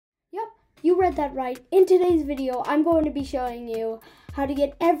you read that right. In today's video, I'm going to be showing you how to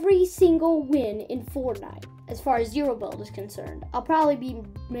get every single win in Fortnite as far as zero build is concerned. I'll probably be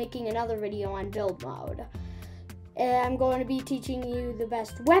making another video on build mode. And I'm going to be teaching you the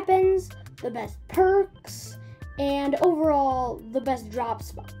best weapons, the best perks, and overall the best drop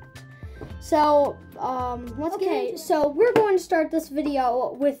spot. So, let's get into it. So we're going to start this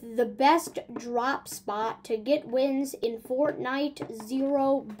video with the best drop spot to get wins in Fortnite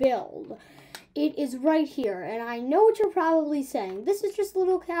Zero Build. It is right here, and I know what you're probably saying. This is just a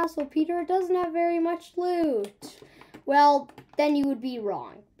little castle, Peter. It doesn't have very much loot. Well, then you would be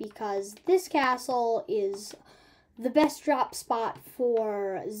wrong, because this castle is the best drop spot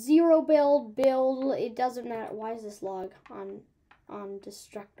for zero build. It doesn't matter. Why is this log on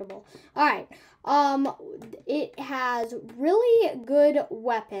destructible? Alright, it has really good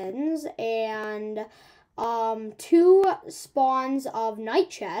weapons and 2 spawns of night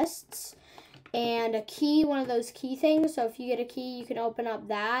chests and a key, one of those key things. So if you get a key, you can open up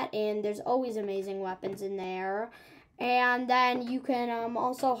that, and there's always amazing weapons in there. And then you can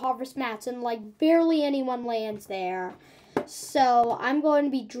also harvest mats, and like barely anyone lands there. So I'm going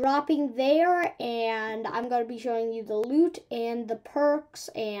to be dropping there, and I'm going to be showing you the loot and the perks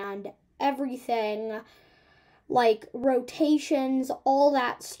and everything, like rotations, all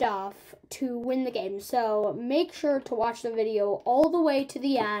that stuff to win the game. So make sure to watch the video all the way to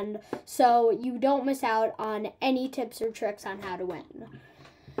the end so you don't miss out on any tips or tricks on how to win.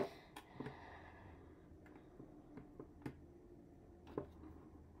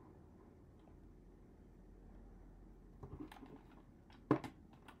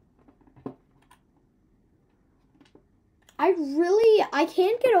 I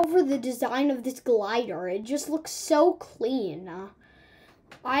can't get over the design of this glider. It just looks so clean.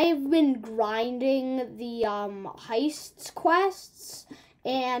 I've been grinding the heists quests,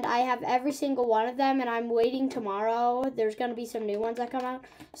 and I have every single one of them, and I'm waiting tomorrow. There's going to be some new ones that come out.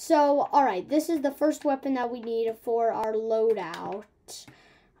 So, alright, this is the first weapon that we need for our loadout.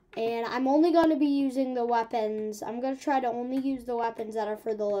 And I'm only going to be using the weapons. I'm going to try to only use the weapons that are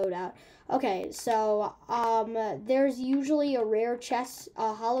for the loadout. Okay, so there's usually a rare chest,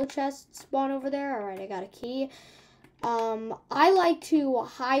 a hollow chest spawn over there. Alright, I got a key. I like to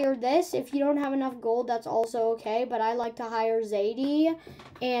hire this. If you don't have enough gold, that's also okay. But I like to hire Zadie,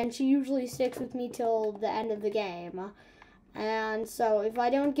 and she usually sticks with me till the end of the game. And so if I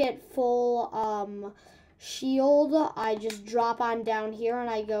don't get full shield, I just drop on down here and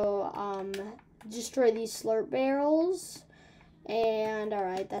I go destroy these slurp barrels. And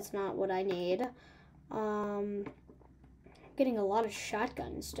alright, that's not what I need. I'm getting a lot of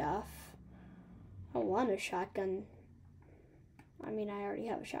shotgun stuff. I want a shotgun. I mean, I already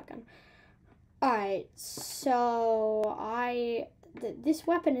have a shotgun. Alright, so this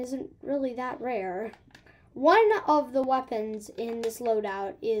weapon isn't really that rare. One of the weapons in this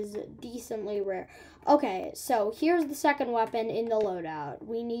loadout is decently rare. Okay, so here's the second weapon in the loadout.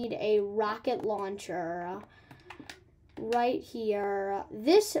 We need a rocket launcher right here.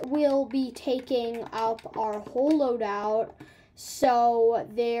 This will be taking up our whole loadout, so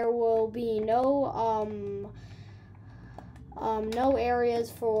there will be no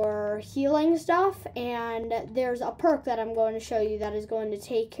areas for healing stuff, and there's a perk that I'm going to show you that is going to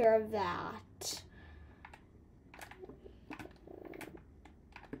take care of that.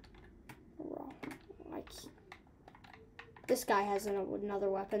 This guy has another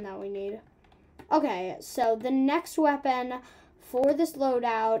weapon that we need. Okay, so the next weapon for this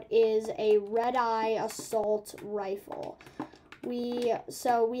loadout is a red-eye assault rifle.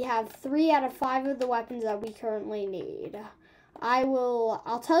 So we have 3 out of 5 of the weapons that we currently need.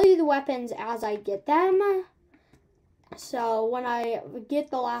 I'll tell you the weapons as I get them. So when I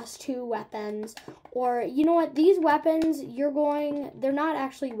get the last 2 weapons, or you know what, these weapons, they're not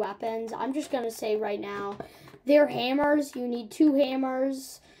actually weapons. I'm just going to say right now, they're hammers. You need 2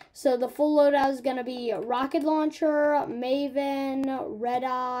 hammers. So the full loadout is going to be rocket launcher, Maven, red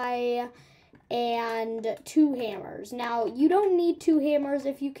eye, and 2 hammers. Now, you don't need 2 hammers.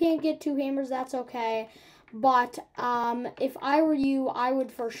 If you can't get 2 hammers, that's okay. But if I were you, I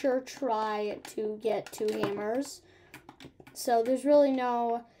would for sure try to get 2 hammers. So there's really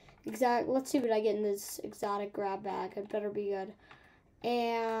no let's see what I get in this exotic grab bag. It better be good.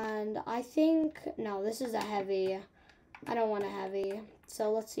 And I think, no, this is a heavy. I don't want a heavy.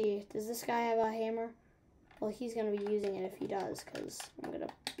 So let's see. Does this guy have a hammer? Well, he's going to be using it if he does, because I'm going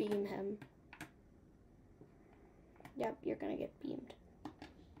to beam him. Yep, you're going to get beamed.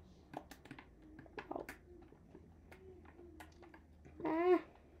 Oh. Ah.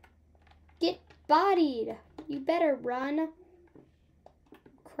 Get bodied. You better run.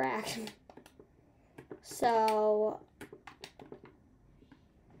 Crack. So,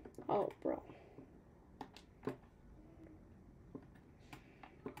 oh, bro.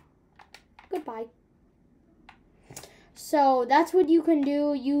 Goodbye. So that's what you can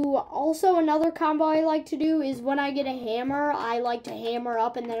do. You also, another combo I like to do is when I get a hammer, I like to hammer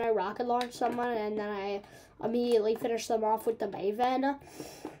up and then I rocket launch someone and then I immediately finish them off with the Maven.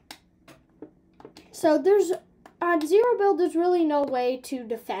 So there's, on zero build, there's really no way to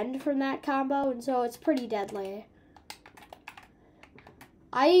defend from that combo, and so it's pretty deadly.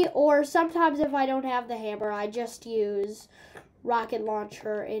 Or sometimes if I don't have the hammer, I just use rocket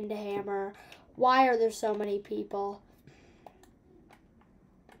launcher into hammer. Why are there so many people?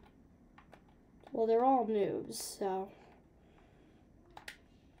 Well, they're all noobs, so.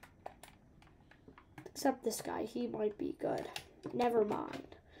 Except this guy, he might be good. Never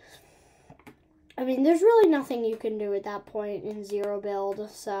mind. I mean, there's really nothing you can do at that point in zero build,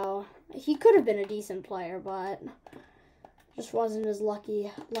 so he could have been a decent player, but just wasn't his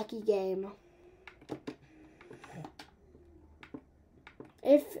lucky game.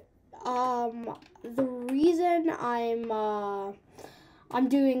 If the reason I'm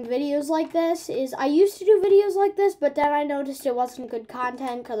doing videos like this is I used to do videos like this, but then I noticed it wasn't good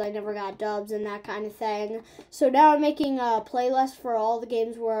content because I never got dubs and that kind of thing. So now I'm making a playlist for all the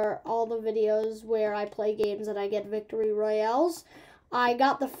videos where I play games and I get victory royales. I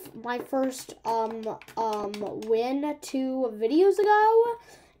got my first win 2 videos ago,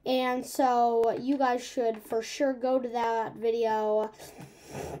 and so you guys should for sure go to that video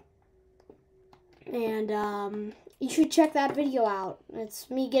and you should check that video out.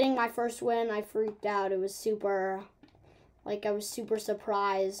 It's me getting my first win. I freaked out. It was super, I was super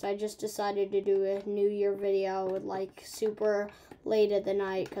surprised. I just decided to do a New Year video super late at the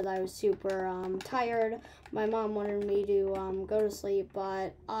night because I was super tired. My mom wanted me to go to sleep,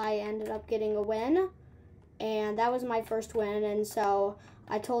 but I ended up getting a win, and that was my first win, and so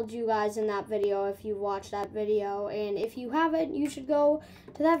I told you guys in that video if you watched that video, and if you haven't, you should go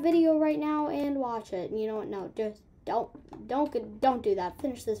to that video right now and watch it. You know what? No, just don't do that.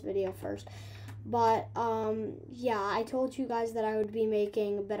 Finish this video first. But yeah, I told you guys that I would be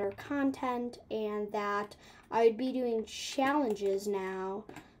making better content and that I would be doing challenges now.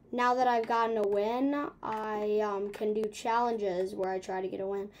 Now that I've gotten a win, I can do challenges where I try to get a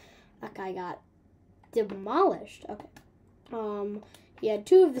win. That guy got demolished. Okay. He had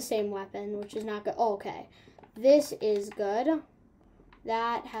 2 of the same weapon, which is not good. Oh, okay. This is good.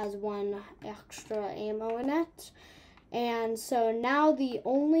 That has 1 extra ammo in it. And so now the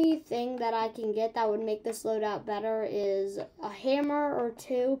only thing that I can get that would make this loadout better is a hammer or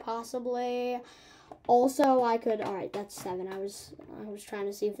 2, possibly. Also, I could, all right, that's 7. I was trying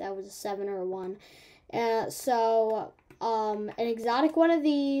to see if that was a 7 or a 1. So an exotic one of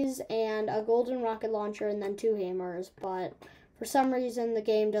these and a golden rocket launcher and then 2 hammers, but for some reason the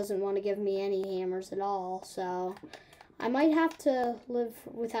game doesn't want to give me any hammers at all, so I might have to live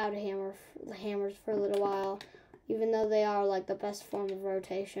without hammers for a little while, even though they are the best form of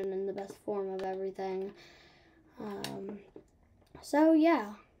rotation and the best form of everything. So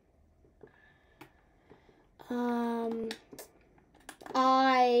yeah.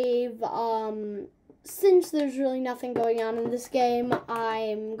 Since there's really nothing going on in this game,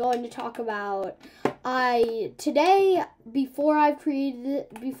 I'm going to talk about, today, before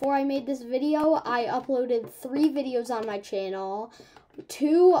I made this video, I uploaded 3 videos on my channel,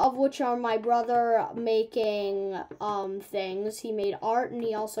 2 of which are my brother making, things. He made art and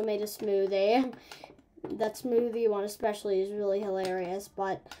he also made a smoothie. That smoothie one especially is really hilarious,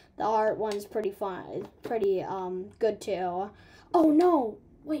 but the art one's pretty fun, pretty, good too. Oh no,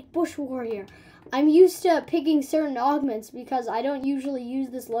 wait, Bush Warrior. I'm used to picking certain augments because I don't usually use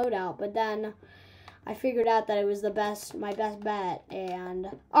this loadout, but then I figured out that it was my best bet, and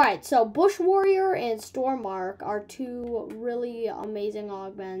alright, so Bush Warrior and Stormmark are 2 really amazing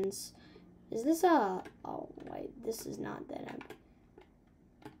augments. Is this oh wait, this is not that.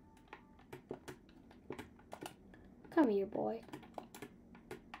 Come here, boy.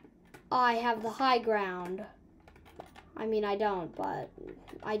 I have the high ground. I mean, I don't, but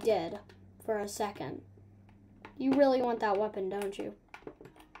I did for a second. You really want that weapon, don't you?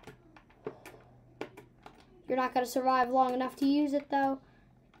 You're not going to survive long enough to use it, though.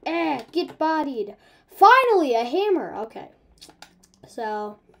 Get bodied. Finally, a hammer. Okay.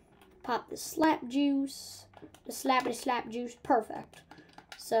 So, pop the slap juice. The slappity slap juice. Perfect.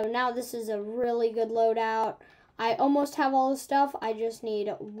 So, now this is a really good loadout. I almost have all the stuff. I just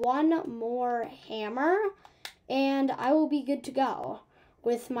need 1 more hammer, and I will be good to go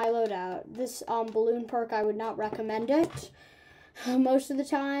with my loadout. This balloon perk, I would not recommend it. most of the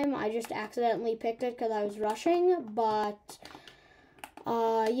time. I just accidentally picked it because I was rushing, but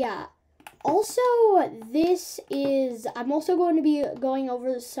yeah. Also, I'm also going to be going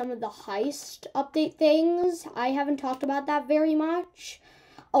over some of the heist update things. I haven't talked about that very much.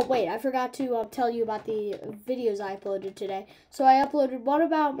 Oh, wait, I forgot to tell you about the videos I uploaded today. So I uploaded one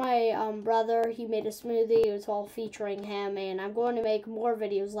about my brother. He made a smoothie. It was all featuring him, and I'm going to make more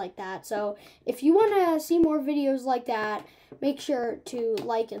videos like that. So if you want to see more videos like that, make sure to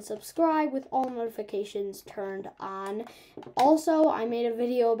like and subscribe with all notifications turned on. Also, I made a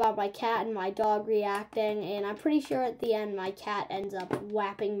video about my cat and my dog reacting, and I'm pretty sure at the end my cat ends up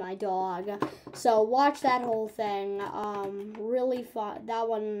whapping my dog. So watch that whole thing. Really fun. That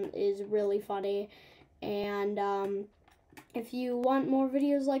one is really funny. And if you want more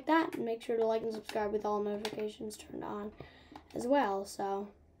videos like that, make sure to like and subscribe with all notifications turned on as well. So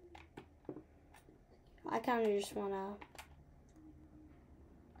I kind of just want to...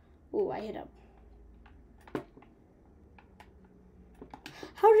 Ooh, I hit him.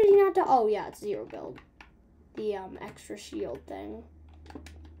 How did he not die? Oh, yeah, it's zero build. The extra shield thing.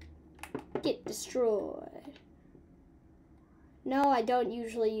 Get destroyed. No, I don't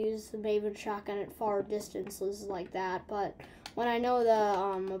usually use the Maven shotgun at far distances like that, but when I know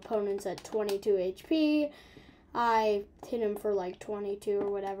the opponent's at 22 HP, I hit him for like 22 or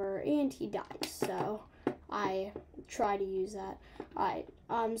whatever, and he dies, so I try to use that. Alright,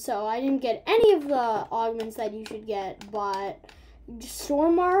 so I didn't get any of the augments that you should get, but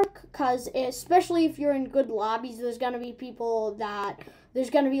Storm Mark, because especially if you're in good lobbies, there's going to be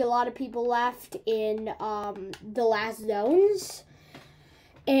a lot of people left in the last zones.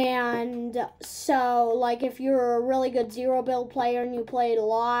 And so, like, if you're a really good zero build player and you play it a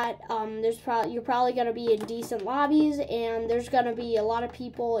lot, you're probably going to be in decent lobbies, and there's going to be a lot of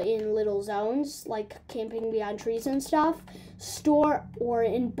people in little zones, like camping behind trees and stuff. Or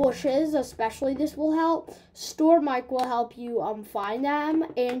in bushes, especially this will help. Storm Mic will help you find them,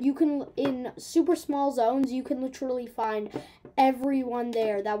 and you can, in super small zones, you can literally find everyone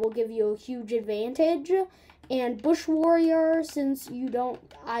there. That will give you a huge advantage. And Bush Warrior, since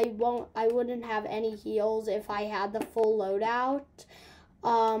I wouldn't have any heals if I had the full loadout.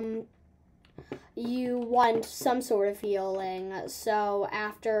 You want some sort of healing. So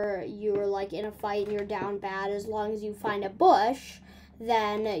after you're like in a fight and you're down bad, as long as you find a bush,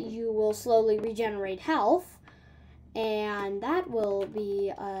 then you will slowly regenerate health. And that will be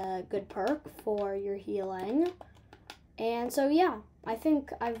a good perk for your healing. And so yeah, I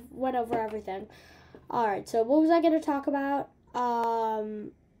think I've went over everything. Alright, so what was I going to talk about? I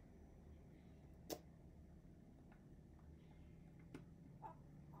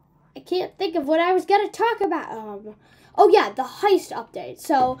can't think of what I was going to talk about. Oh yeah, the heist update.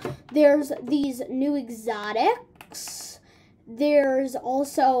 So there's these new exotics. There's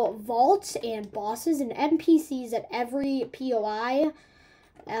also vaults and bosses and NPCs at every POI.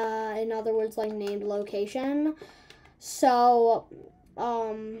 In other words, like named location. So...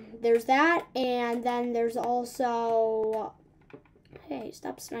 there's that, and then there's also, hey,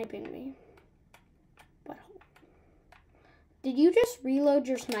 stop sniping me. Butthole. Did you just reload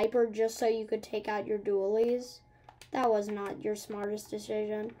your sniper just so you could take out your dualies? That was not your smartest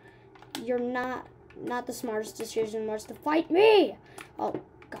decision. You're not the smartest decision was to fight me. Oh,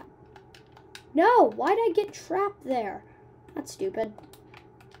 God. No, why'd I get trapped there? That's stupid.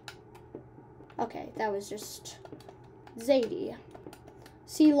 Okay, that was just Zadie.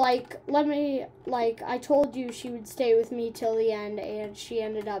 See, I told you she would stay with me till the end, and she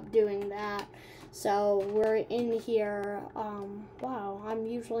ended up doing that. So, we're in here, wow, I'm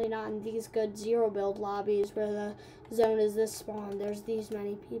usually not in these good zero build lobbies where the zone is this small and there's these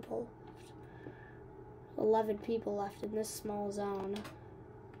many people. 11 people left in this small zone.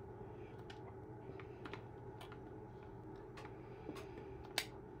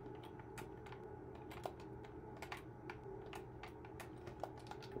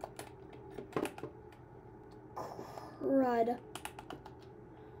 Crud.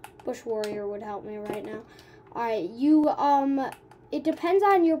 Bush Warrior would help me right now. Alright, it depends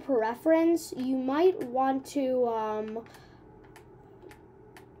on your preference. You might want to, I'm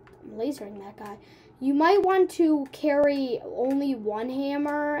lasering that guy. You might want to carry only one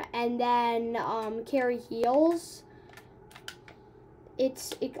hammer and then, carry heals.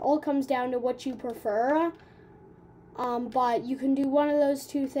 It all comes down to what you prefer. But you can do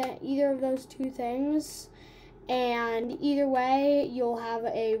either of those two things. And either way, you'll have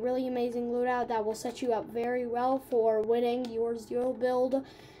a really amazing loadout that will set you up very well for winning your zero build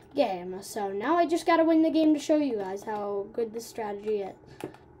game. So now I just gotta win the game to show you guys how good this strategy is.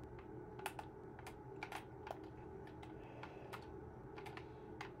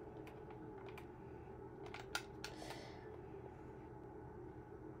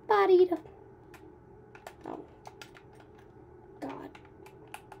 bodied. Oh. God.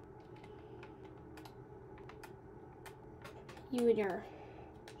 You and your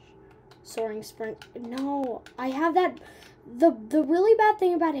soaring sprint. No, I have that. The really bad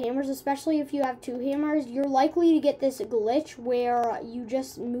thing about hammers, especially if you have two hammers, you're likely to get this glitch where you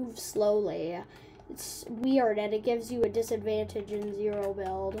just move slowly. It's weird, and it gives you a disadvantage in zero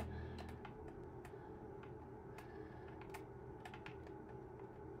build.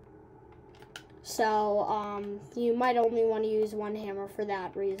 So, you might only want to use one hammer for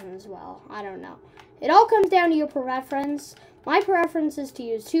that reason as well. I don't know. It all comes down to your preference. My preference is to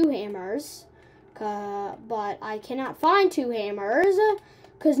use two hammers. But I cannot find two hammers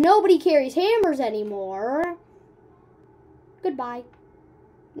because nobody carries hammers anymore. Goodbye.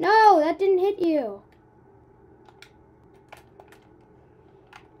 No, that didn't hit you.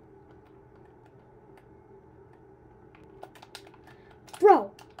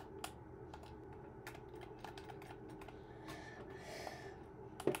 Bro.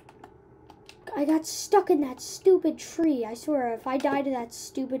 I got stuck in that stupid tree. I swear, if I die to that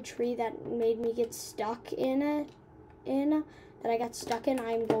stupid tree that made me get stuck in, that I got stuck in,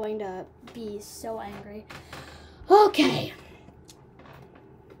 I'm going to be so angry. Okay.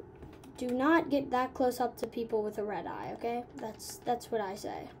 Do not get that close up to people with a red eye, okay? That's what I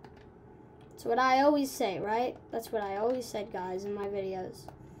say. That's what I always say, right? That's what I always said, guys, in my videos.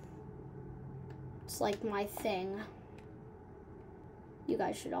 It's like my thing. You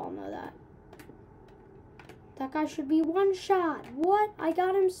guys should all know that. That guy should be one shot. What? I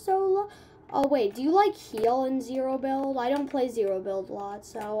got him so low. Oh, wait. Do you like heal in zero build? I don't play zero build a lot,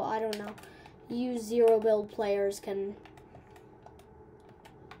 so I don't know. You zero build players can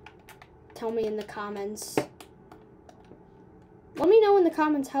tell me in the comments. Let me know in the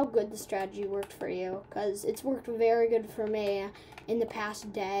comments how good the strategy worked for you, because it's worked very good for me in the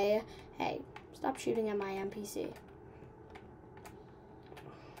past day. Hey, stop shooting at my NPC.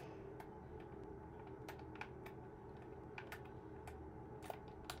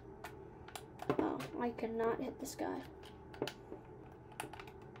 I cannot hit this guy.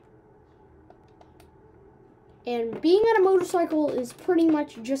 And being on a motorcycle is pretty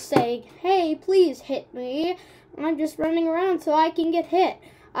much just saying, hey, please hit me. I'm just running around so I can get hit.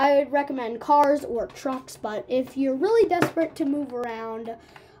 I would recommend cars or trucks, but if you're really desperate to move around,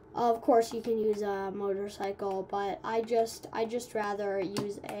 of course you can use a motorcycle, but I just rather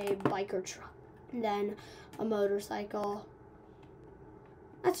use a bike or truck than a motorcycle.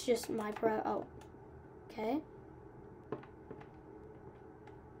 That's just my oh. Okay.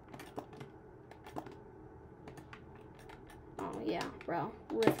 Oh, yeah, bro.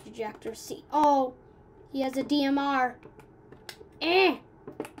 Rift ejector seat. Oh, he has a DMR. Eh.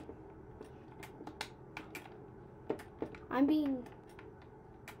 I'm being...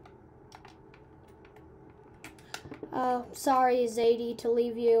 Oh, sorry, Zadie, to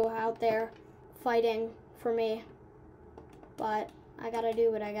leave you out there fighting for me. But I gotta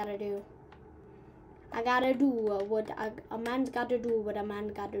do what I gotta do. I gotta do what a man's gotta do what a man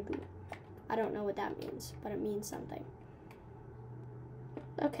gotta do. I don't know what that means, but it means something.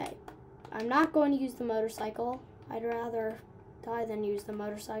 Okay. I'm not going to use the motorcycle. I'd rather die than use the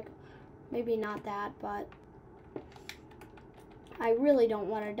motorcycle. Maybe not that, but I really don't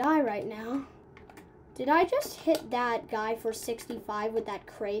want to die right now. Did I just hit that guy for 65 with that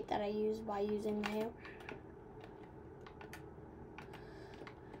crate that I used by using my...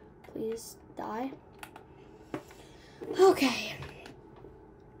 Please die. Okay.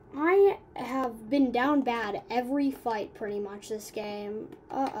 I have been down bad every fight pretty much this game.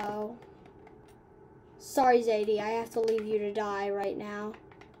 Uh-oh. Sorry, Zadie. I have to leave you to die right now.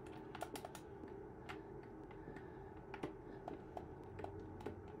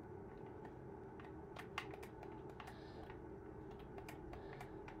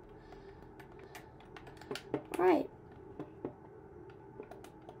 Alright.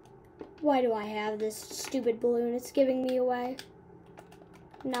 Why do I have this stupid balloon? It's giving me away.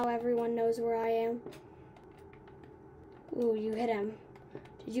 Now everyone knows where I am. Ooh, you hit him.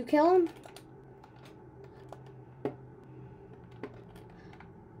 Did you kill him?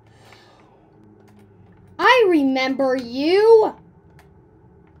 I remember you!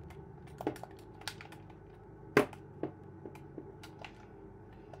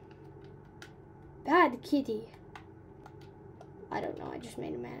 Bad kitty. I don't know, I just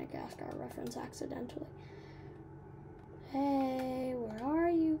made a Madagascar reference accidentally. Hey, where are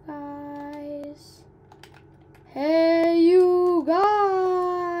you guys? Hey, you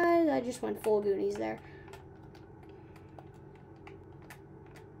guys! I just went full Goonies there.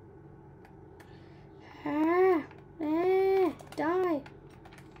 Die.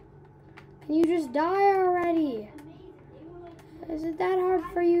 Can you just die already? Is it that hard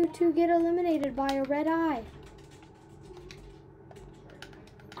for you to get eliminated by a red eye?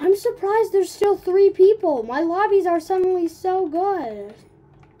 I'm surprised there's still 3 people. My lobbies are suddenly so good.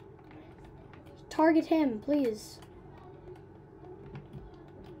 Target him, please.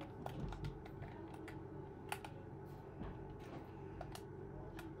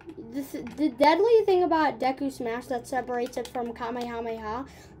 The deadly thing about Deku Smash that separates it from Kamehameha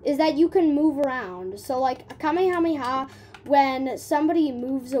is that you can move around. So like a Kamehameha, when somebody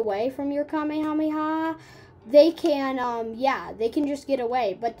moves away from your Kamehameha, they can, they can just get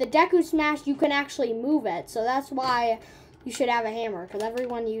away. But the Deku Smash, you can actually move it. So that's why you should have a hammer, because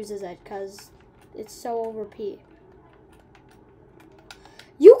everyone uses it, because it's so OP.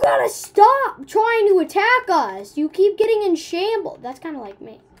 You gotta stop trying to attack us. You keep getting in shambles. That's kind of like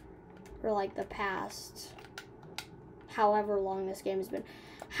me. For like the past however long this game has been.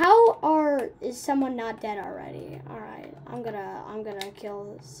 Is someone not dead already? Alright, I'm gonna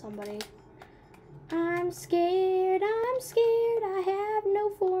kill somebody. I'm scared, I have no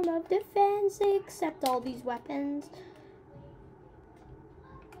form of defense except all these weapons.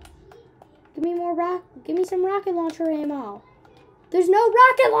 Give me some rocket launcher ammo. There's no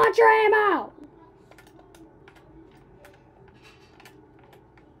rocket launcher ammo!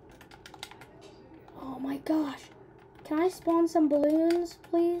 Oh my gosh. Can I spawn some balloons,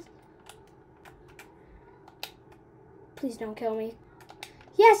 please? Please don't kill me.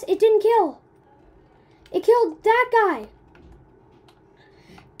 Yes, it didn't kill. It killed that guy.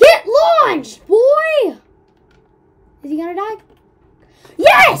 Get launched, boy! Is he gonna die?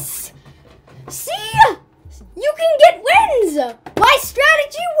 Yes! See? You can get wins! My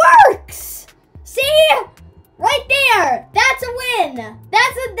strategy works! See? Right there. That's a win.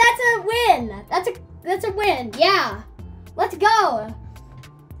 That's a win. That's a win. Yeah. Let's go.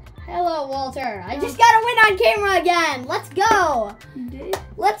 Hello, Walter. I just got a win on camera again. Let's go.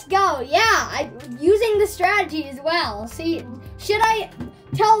 Let's go. Yeah, using the strategy as well. See, should I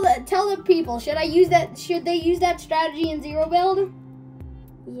tell the people? Should they use that strategy in Zero Build?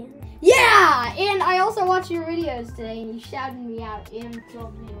 Yeah. Yeah, and I also watched your videos today, and you shouted me out and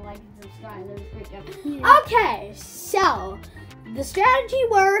told me to like and subscribe. That was a great job. Yeah. Okay, so the strategy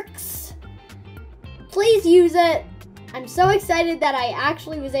works. Please use it. I'm so excited that I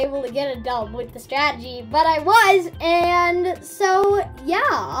actually was able to get a dub with the strategy, but I was, and so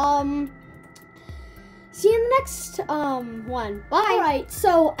yeah. See you in the next one. Bye. Alright,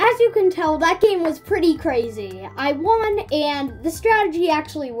 so as you can tell, that game was pretty crazy. I won, and the strategy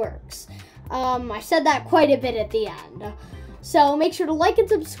actually works. I said that quite a bit at the end. So make sure to like and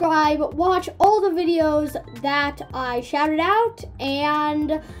subscribe, watch all the videos that I shouted out,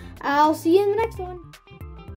 and I'll see you in the next one.